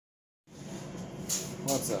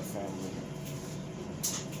What's up, family?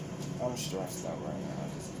 I'm stressed out right now.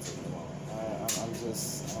 I'm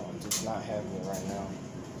just not having it right now.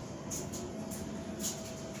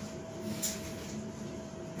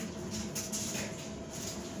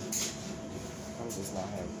 I'm just not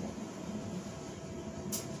having it.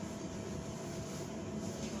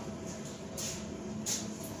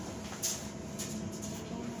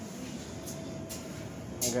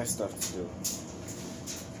 I got stuff to do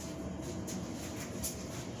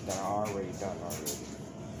that I already done already.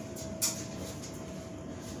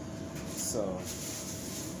 So,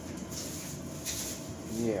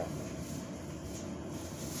 yeah.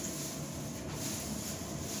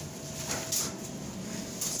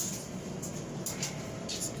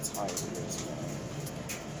 I'm tired of this, man.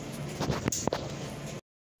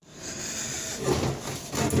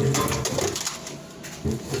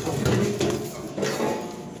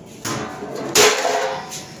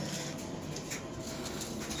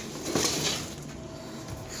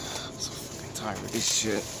 So fucking tired of this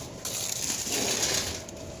shit.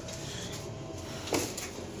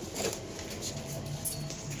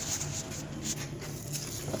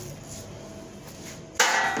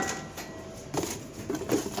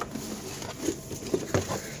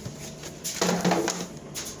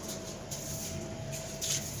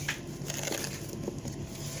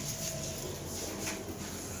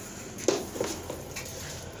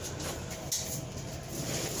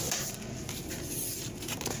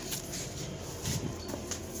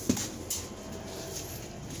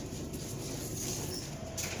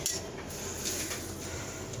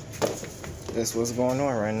 That's what's going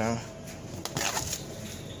on right now.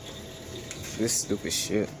 This stupid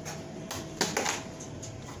shit.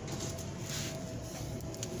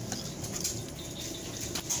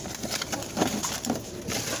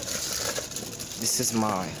 This is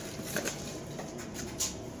mine.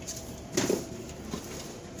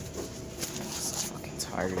 I'm so fucking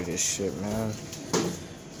tired of this shit, man.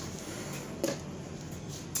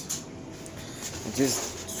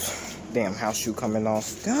 Just damn house shoe coming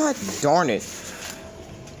off. God darn it.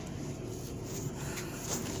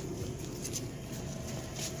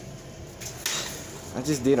 I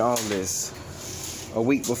just did all this a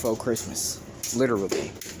week before Christmas.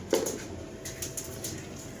 Literally.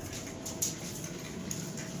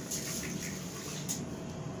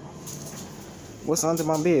 What's under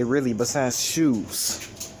my bed really besides shoes?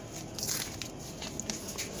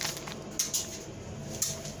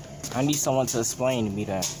 I need someone to explain to me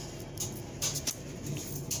that.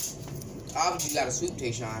 Obviously, you got a sweet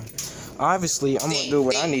taste, Sean. Obviously, I'm gonna do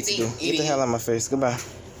what I need to do. Get the hell out of my face. Goodbye.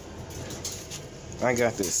 I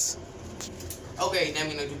got this. Okay, that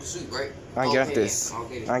means you can sweep, right? I got this.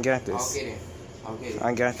 I got this. Okay then. Okay then.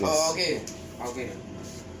 I got this. Oh, okay then. Okay then.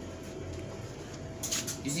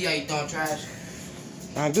 You see how you throwing trash?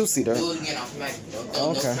 I do see that. Do it again. I'll smack you. Don't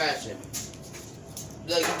throw no trash in.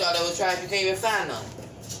 Look, you thought that was trash. You can't even find none.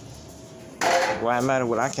 Why it matter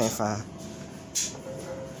what I can't find?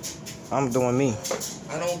 I'm doing me.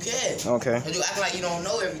 I don't care. Okay. Cause you act like you don't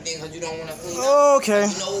know everything because you don't want to clean up. Okay.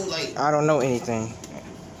 You know, like. I don't know anything.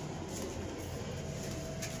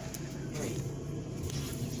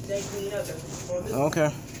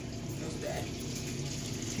 Okay.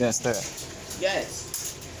 That's that. Yes.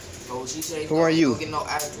 So she said, who are you? No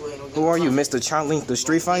attitude, who are you, Mr. Chonlink, the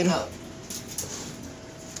Street Fighter?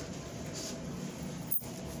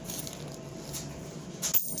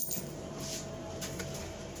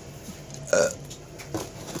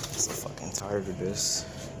 So fucking tired of this.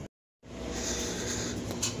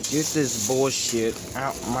 Get this bullshit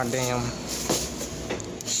out my damn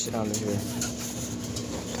shit out of here.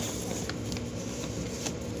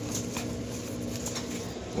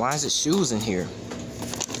 Why is it shoes in here?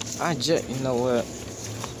 You know what?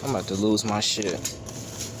 I'm about to lose my shit.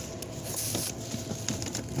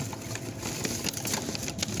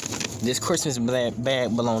 This Christmas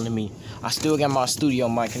bag belonged to me. I still got my studio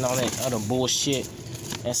mic and all that other bullshit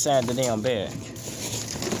inside the damn bag.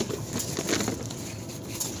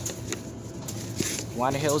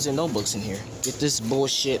 Why the hell is there no books in here? Get this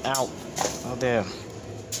bullshit out. Oh, damn.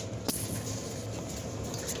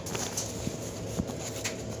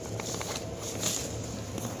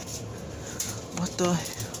 What the?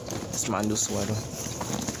 That's my new sweater.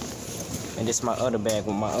 And this my other bag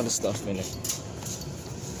with my other stuff in it.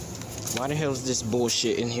 Why the hell is this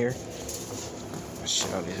bullshit in here?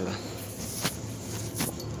 Shit out of here.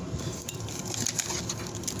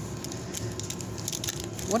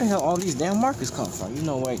 Where the hell all these damn markers come from? You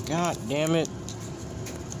know what? God damn it.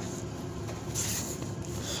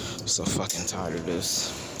 I'm so fucking tired of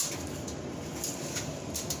this.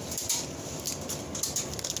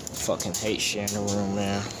 fucking hate sharing the room,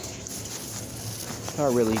 man.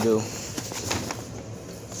 I really do.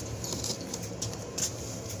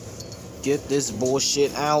 Get this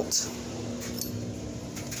bullshit out.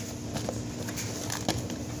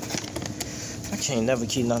 I can't never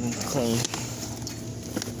keep nothing clean.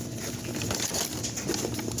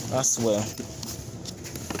 I swear.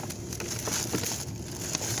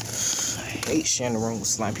 I hate sharing the room with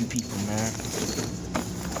sloppy people, man.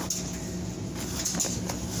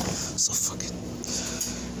 So fucking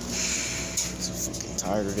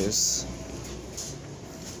tired of this.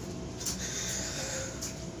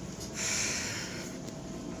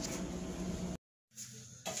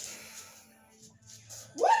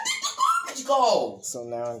 Where did the garbage go? So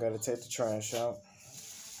now I gotta take the trash out.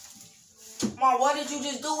 Mom, what did you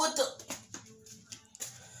just do with the...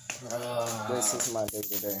 This is my day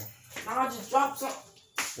today. I just dropped some...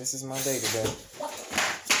 This is my day today.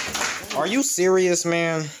 Are you serious,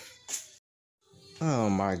 man? Oh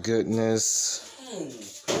my goodness.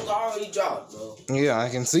 It was already dropped, bro. Yeah, I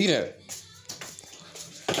can see that.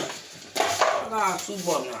 I gotta sweep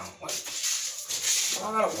up now.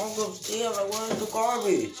 I gotta walk upstairs. Like, where's the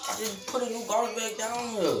garbage? I just put a new garbage bag down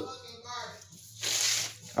here.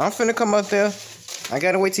 I'm finna come up there. I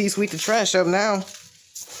gotta wait till you sweep the trash up now.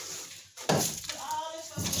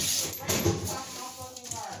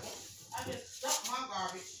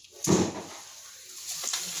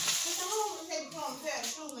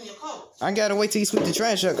 I gotta wait till you sweep the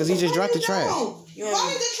trash up because he just dropped the trash. Why is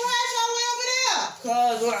the trash all the way over there?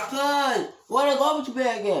 Cuz, where the garbage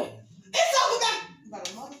bag at? It's over there. By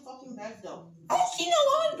the motherfucking back door. I don't see no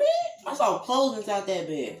garbage bag. I saw clothes inside that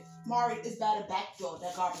bag. Mari, it's by the back door,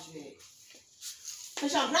 that garbage bag.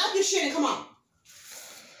 Krishan, grab your shit and come on.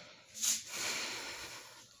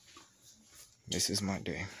 This is my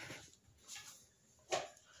day.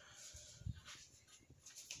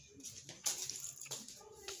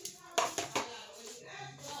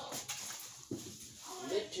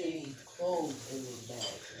 Literally clothes in this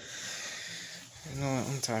bag. You know what?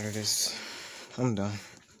 I'm tired of this. I'm done.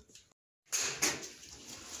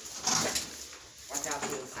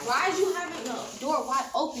 Why is you having the door wide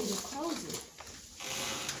open? Just close it.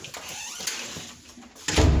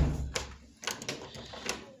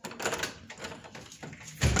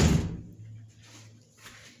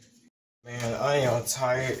 Man, I am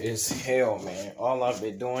tired as hell, man. All I've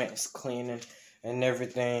been doing is cleaning and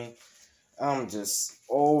everything. I'm just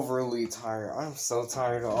overly tired. I'm so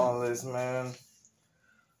tired of all this, man.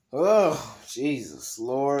 Oh, Jesus,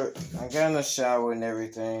 Lord. I got in the shower and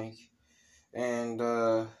everything. And,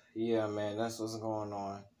 yeah, man, that's what's going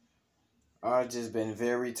on. I've just been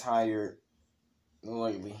very tired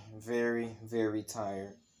lately. Very, very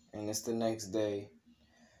tired. And it's the next day.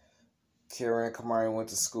 Kara and Kamari went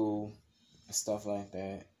to school and stuff like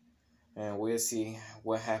that. And we'll see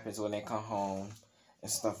what happens when they come home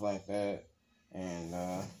and stuff like that. And,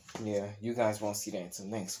 yeah, you guys won't see that until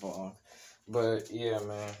next vlog. But, yeah,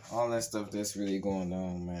 man, all that stuff that's really going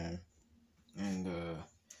on, man. And,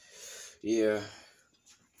 yeah.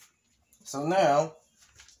 So now,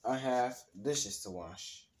 I have dishes to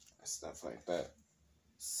wash and stuff like that.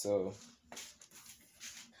 So,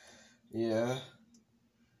 yeah.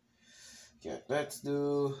 Got that to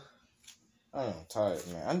do. I am tired,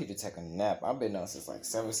 man. I need to take a nap. I've been up since like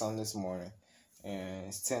 7 something this morning. And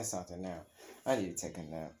it's 10 something now. I need to take a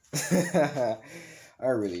nap. I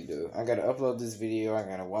really do. I gotta upload this video. I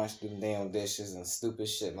gotta wash them damn dishes and stupid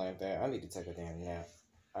shit like that. I need to take a damn nap.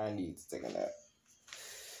 I need to take a nap.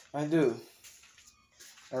 I do.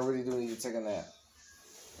 I really do need to take a nap.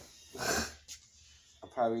 I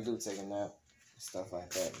probably do take a nap. Stuff like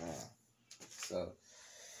that, man. So,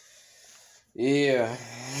 yeah.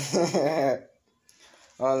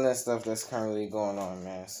 All that stuff that's currently going on,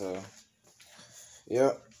 man. So,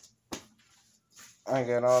 yep. I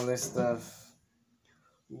got all this stuff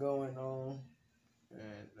going on.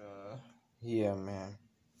 And, yeah, man.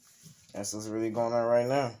 That's what's really going on right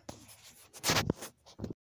now.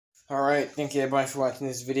 Alright, thank you everybody for watching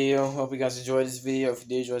this video. Hope you guys enjoyed this video. If you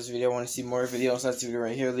did enjoy this video, want to see more videos, that's the video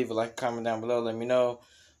right here. Leave a like, comment down below, let me know.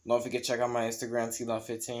 Don't forget to check out my Instagram,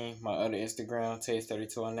 TLon15, my other Instagram,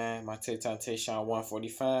 Taze3209, my TikTok,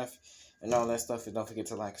 Tayshawn145, and all that stuff. And don't forget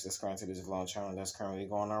to like and subscribe to this vlog channel that's currently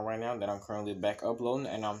going on right now, that I'm currently back uploading,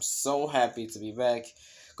 and I'm so happy to be back.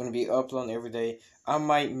 Gonna be uploading every day. I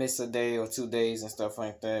might miss a day or 2 days and stuff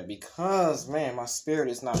like that because, man, my spirit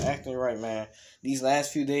is not acting right, man. These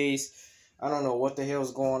last few days, I don't know what the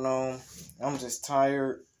hell's going on. I'm just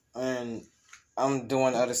tired and I'm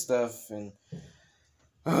doing other stuff and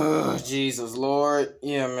oh, Jesus, Lord.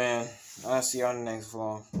 Yeah, man. I'll see y'all in the next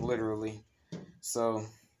vlog, literally. So,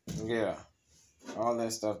 yeah, all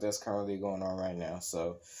that stuff that's currently going on right now.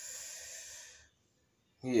 So,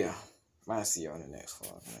 yeah, I'll see you on the next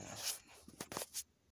vlog, man.